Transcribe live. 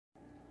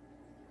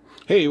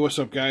Hey, what's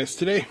up guys?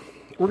 Today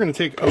we're going to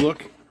take a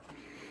look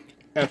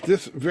at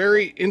this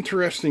very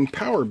interesting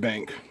power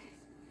bank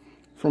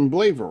from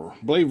Blavor.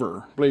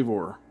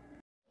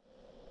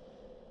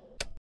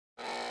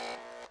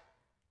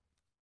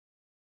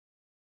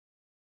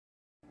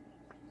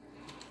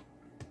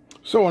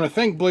 So I want to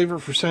thank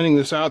Blavor for sending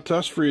this out to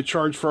us free of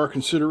charge for our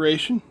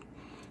consideration.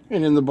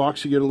 And in the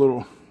box you get a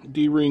little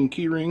D-ring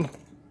keyring,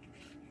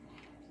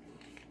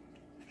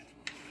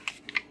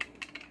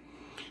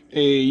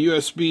 a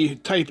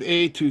USB Type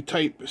A to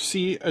Type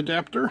C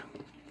adapter,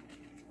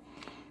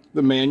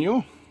 the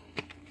manual,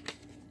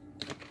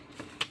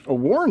 a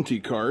warranty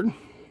card,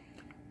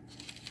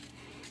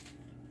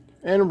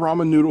 and a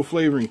ramen noodle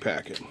flavoring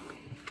packet.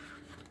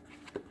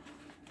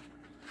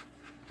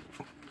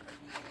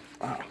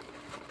 Wow,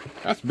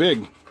 that's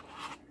big.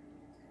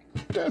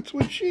 That's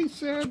what she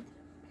said.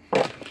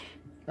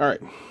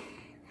 Alright,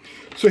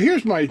 so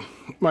here's my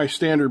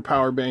standard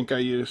power bank I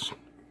use.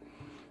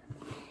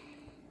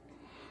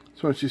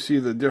 So once you see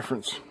the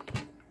difference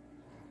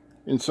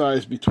in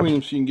size between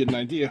them so you can get an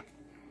idea.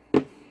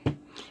 But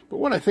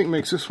what I think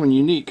makes this one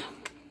unique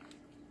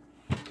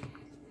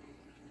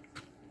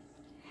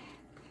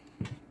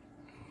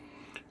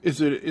is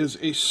that it is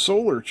a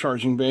solar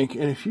charging bank,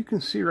 and if you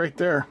can see right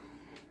there,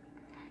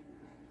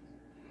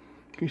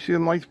 can you see the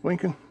lights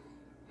blinking?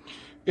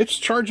 It's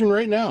charging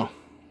right now.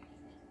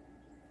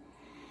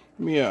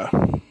 Let me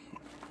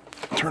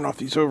turn off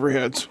these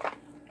overheads.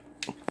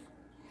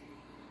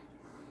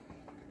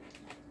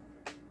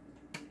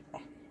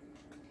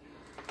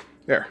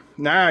 There,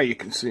 now you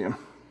can see them.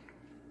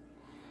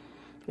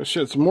 Let's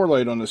shed some more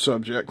light on the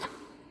subject.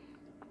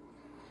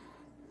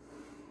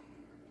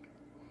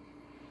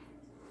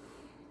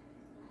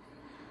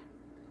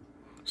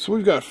 So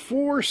we've got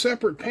 4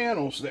 separate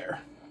panels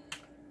there.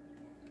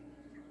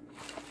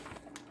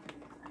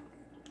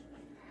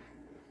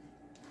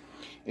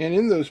 And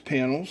in those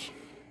panels,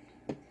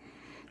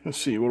 let's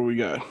see, what do we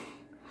got?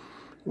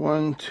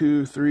 1,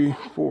 2, 3,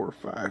 4,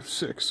 5,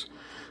 6,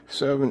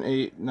 7,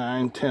 8,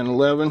 9, 10,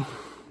 11.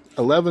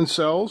 11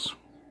 cells.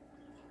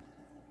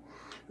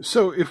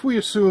 So if we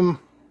assume,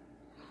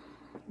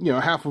 you know,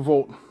 half a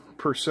volt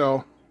per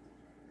cell,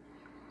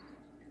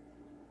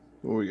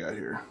 what do we got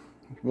here?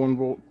 1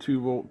 volt,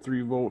 2 volt,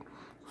 3 volt,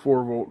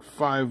 4 volt,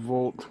 5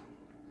 volt,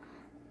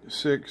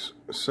 6,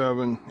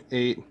 7,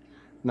 8,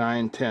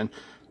 9, 10.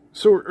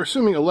 So we're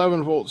assuming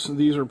 11 volts.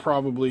 These are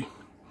probably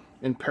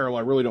in parallel.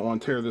 I really don't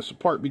want to tear this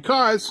apart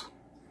because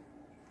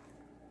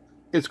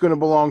it's going to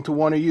belong to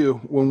one of you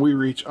when we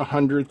reach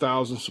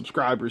 100,000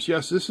 subscribers.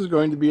 Yes, this is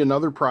going to be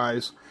another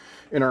prize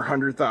in our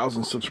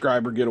 100,000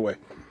 subscriber giveaway.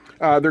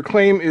 Their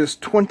claim is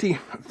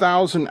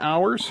 20,000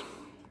 hours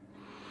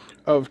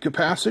of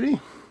capacity.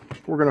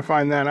 We're going to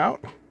find that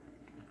out.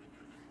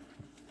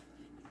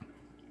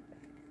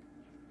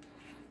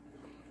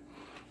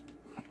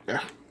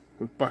 Yeah,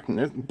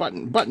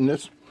 button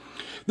this.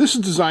 This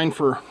is designed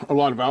for a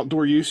lot of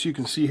outdoor use. You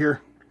can see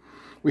here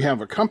we have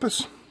a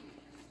compass.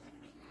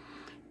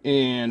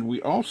 And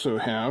we also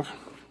have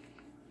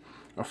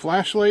a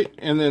flashlight,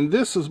 and then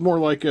this is more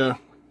like a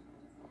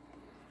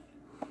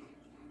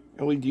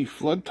LED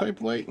flood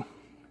type light.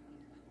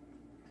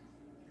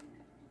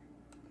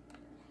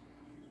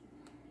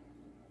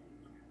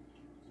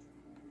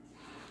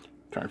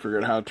 Trying to figure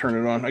out how to turn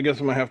it on. I guess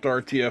I'm going to have to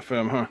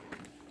RTFM, huh?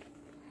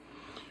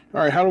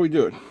 Alright, how do we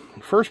do it?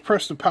 First,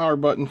 press the power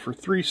button for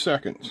 3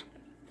 seconds.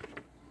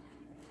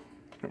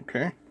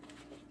 Okay.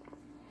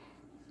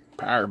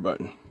 Power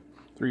button.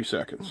 3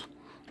 seconds.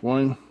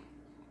 1,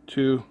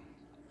 2,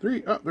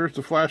 3. Oh, there's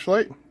the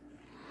flashlight.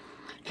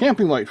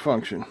 Camping light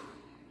function.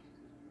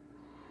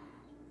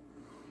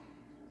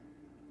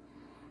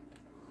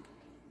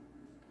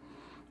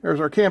 There's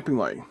our camping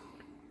light.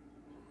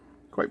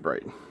 Quite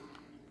bright.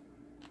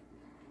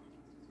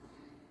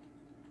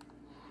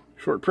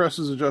 Short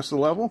presses adjust the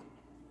level.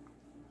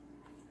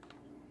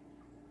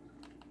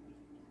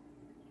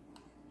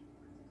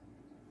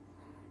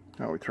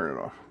 Now we turn it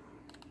off.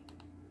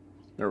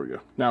 There we go.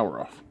 Now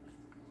we're off.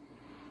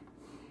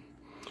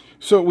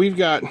 So we've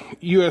got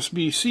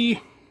USB-C,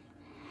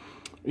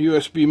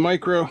 USB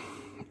micro,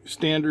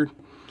 standard,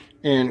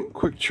 and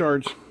quick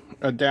charge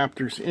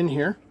adapters in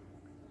here.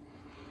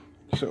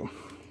 So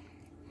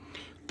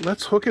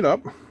let's hook it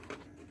up.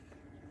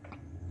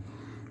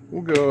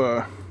 We'll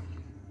go,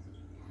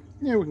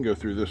 yeah, we can go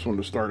through this one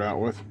to start out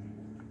with.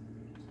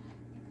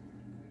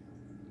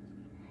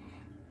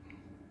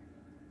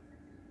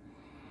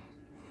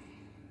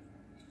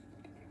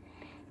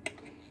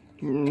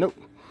 Nope,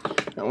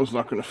 that one's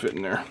not going to fit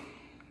in there.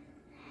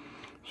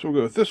 So we'll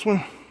go with this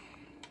one.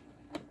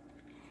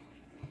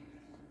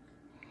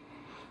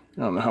 I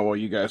don't know how well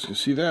you guys can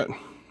see that,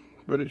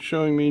 but it's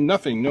showing me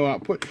nothing, no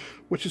output,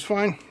 which is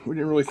fine. We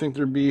didn't really think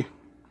there'd be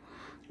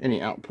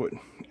any output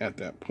at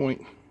that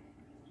point.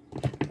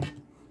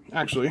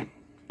 Actually,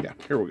 yeah,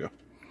 here we go.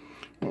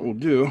 What we'll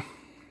do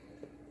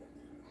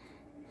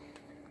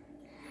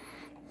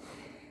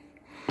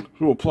is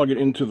we'll plug it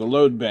into the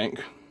load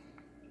bank,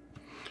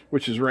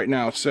 which is right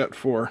now set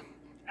for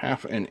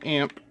 0.5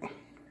 amp.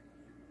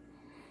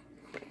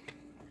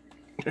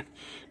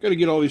 Got to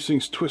get all these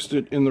things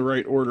twisted in the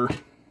right order.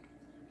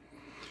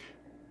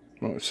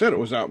 Well, it said it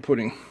was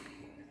outputting.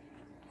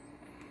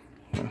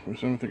 I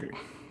don't think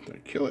did I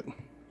kill it?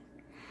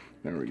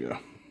 There we go.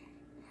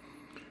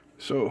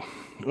 So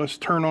let's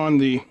turn on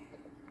the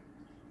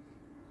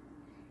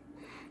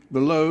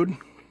load.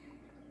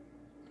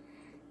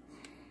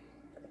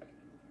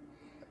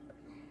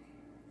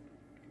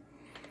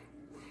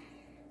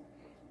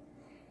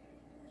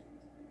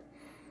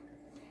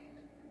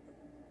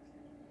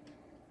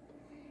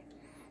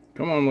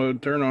 Come on,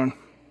 load, turn on.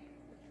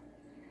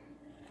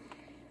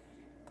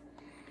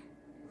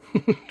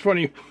 It's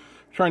funny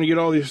trying to get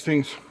all these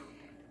things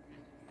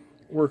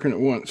working at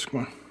once.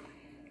 Come on.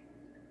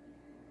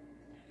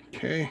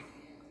 Okay.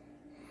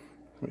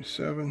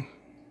 27.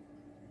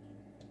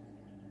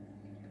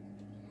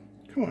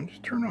 Come on,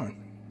 just turn on.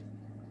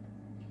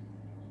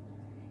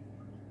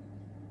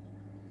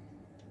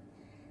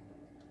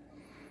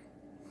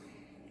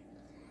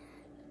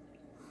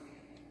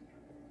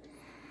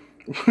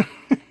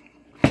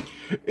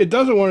 It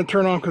doesn't want to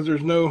turn on because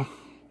there's no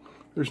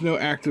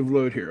active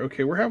load here.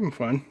 Okay, we're having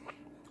fun.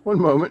 One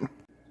moment.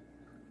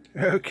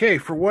 Okay,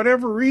 for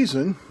whatever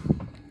reason,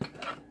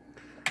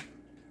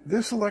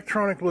 this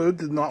electronic load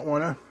did not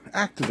want to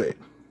activate.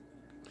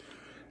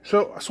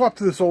 So I swapped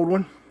to this old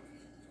one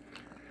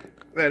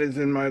that is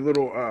in my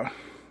little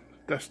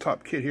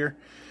desktop kit here.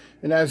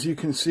 And as you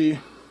can see,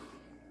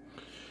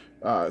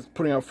 it's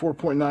putting out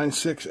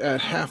 4.96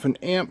 at half an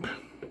amp.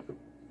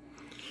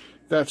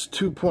 That's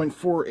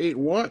 2.48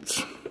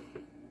 watts.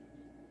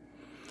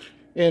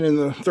 And in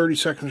the 30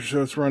 seconds or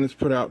so it's run, it's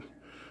put out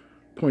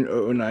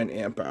 0.009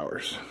 amp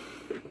hours.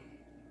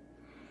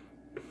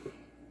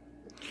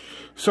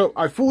 So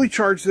I fully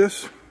charged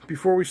this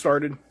before we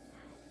started,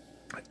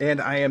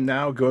 and I am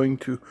now going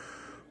to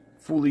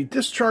fully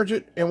discharge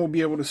it, and we'll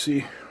be able to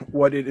see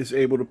what it is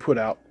able to put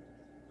out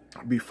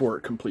before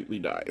it completely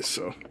dies.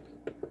 So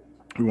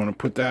we want to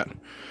put that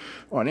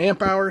on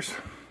amp hours,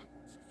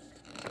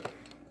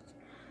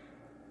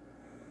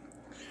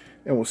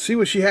 and we'll see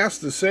what she has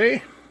to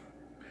say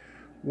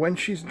when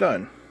she's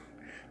done.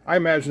 I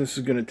imagine this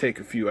is going to take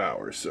a few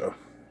hours, so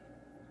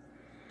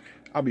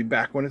I'll be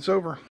back when it's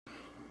over.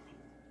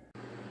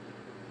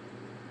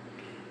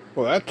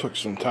 Well, that took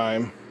some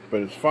time,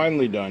 but it's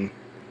finally done.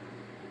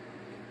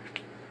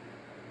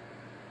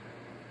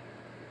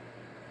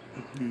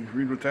 You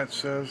read what that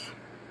says?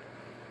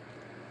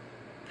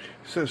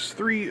 It says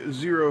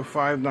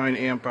 3059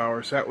 amp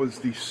hours. That was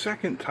the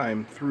second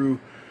time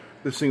through.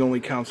 This thing only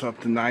counts up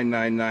to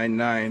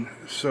 9999,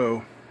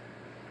 so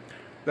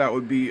that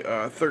would be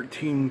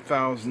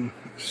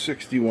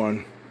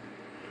 13,061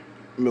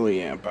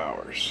 milliamp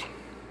hours.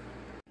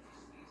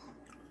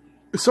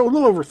 So a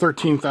little over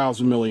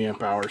 13,000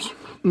 milliamp hours.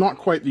 Not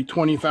quite the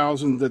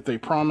 20,000 that they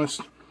promised,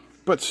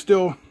 but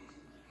still,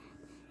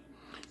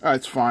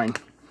 it's fine.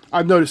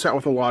 I've noticed that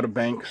with a lot of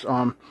banks.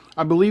 I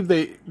believe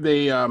they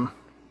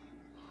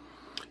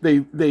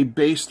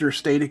base their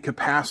stated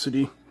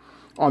capacity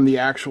on the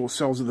actual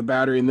cells of the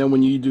battery, and then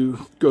when you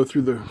do go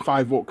through the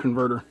 5-volt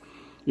converter,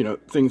 you know,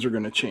 things are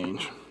going to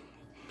change.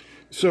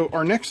 So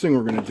our next thing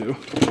we're going to do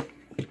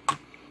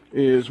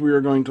is we are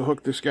going to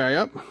hook this guy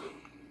up.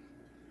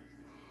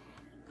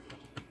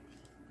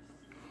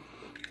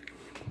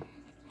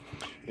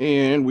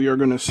 And we are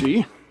going to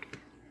see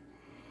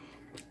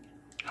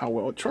how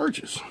well it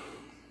charges.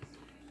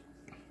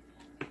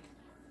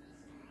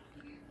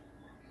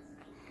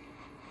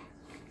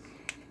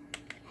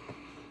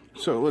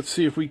 So let's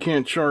see if we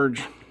can't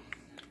charge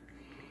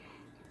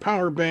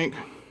Powerbank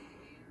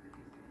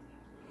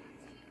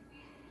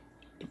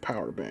to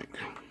Powerbank.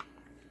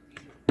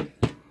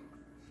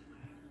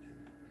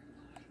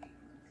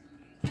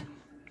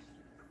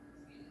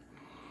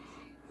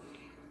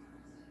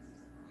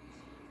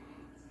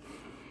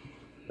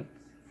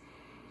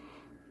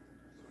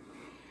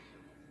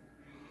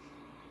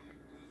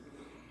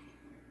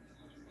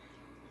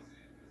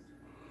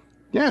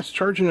 Yeah, it's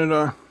charging at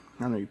I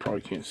know you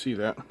probably can't see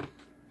that.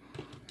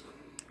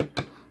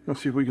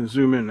 Let's see if we can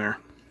zoom in there.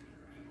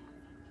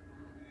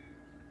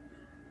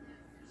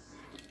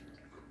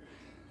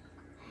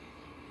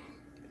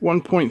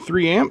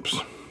 .3 amps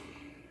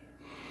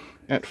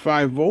at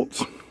 5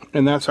 volts,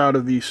 and that's out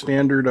of the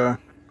standard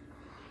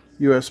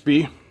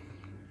USB.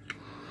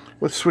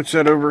 Let's switch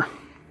that over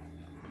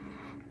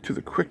to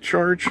the quick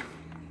charge.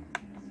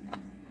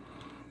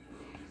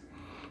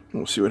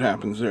 We'll see what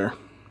happens there.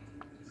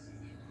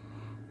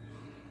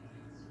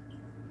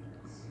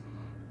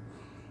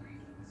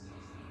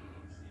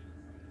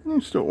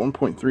 Still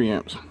 1.3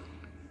 amps.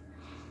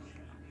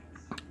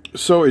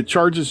 So it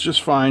charges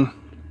just fine.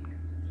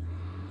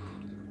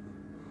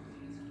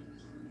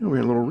 Oh, we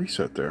had a little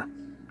reset there.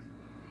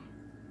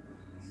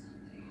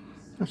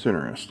 That's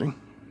interesting.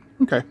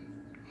 Okay.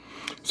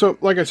 So,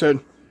 like I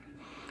said,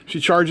 she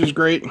charges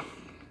great.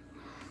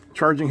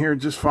 Charging here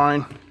just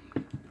fine.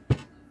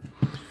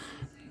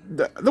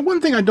 The one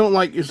thing I don't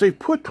like is they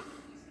put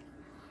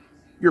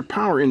your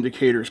power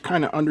indicators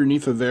kind of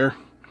underneath of there.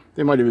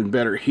 They might have been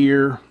better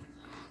here,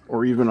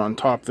 or even on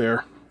top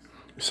there.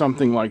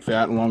 something like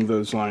that along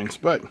those lines.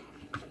 But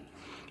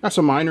that's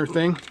a minor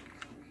thing.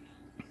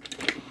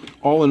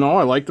 All in all,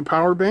 I like the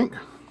Powerbank.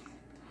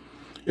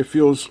 It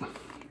feels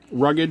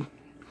rugged,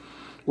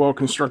 well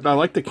constructed. I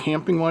like the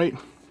camping light.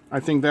 I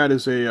think that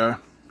is a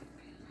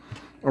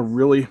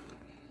really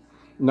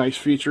nice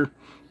feature.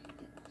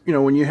 You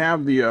know, when you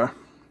have the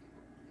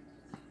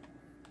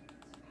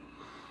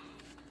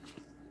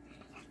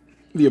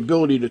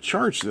ability to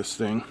charge this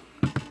thing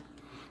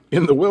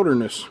in the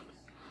wilderness,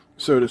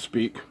 so to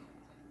speak,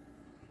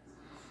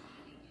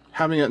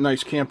 having that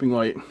nice camping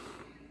light,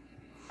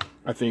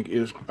 I think,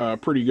 is a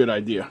pretty good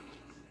idea.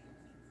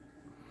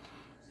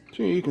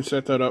 So you can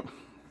set that up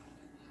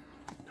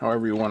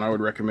however you want. I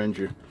would recommend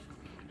you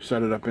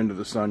set it up into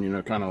the sun, you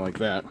know, kind of like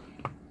that.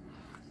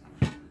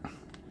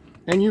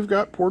 And you've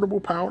got portable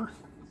power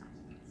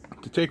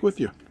to take with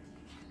you.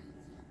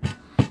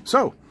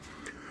 So,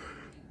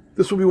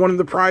 this will be one of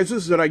the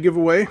prizes that I give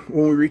away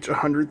when we reach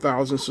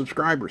 100,000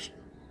 subscribers.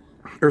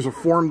 There's a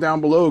form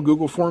down below, a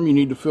Google form you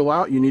need to fill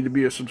out. You need to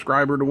be a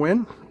subscriber to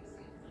win.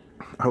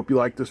 I hope you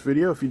liked this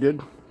video. If you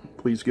did,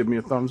 please give me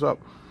a thumbs up.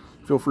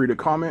 Feel free to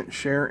comment,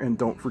 share, and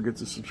don't forget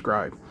to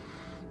subscribe.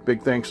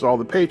 Big thanks to all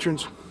the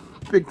patrons.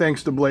 Big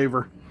thanks to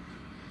Blavor.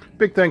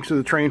 Big thanks to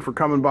the train for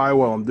coming by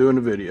while I'm doing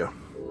the video.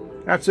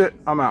 That's it.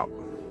 I'm out.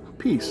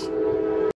 Peace.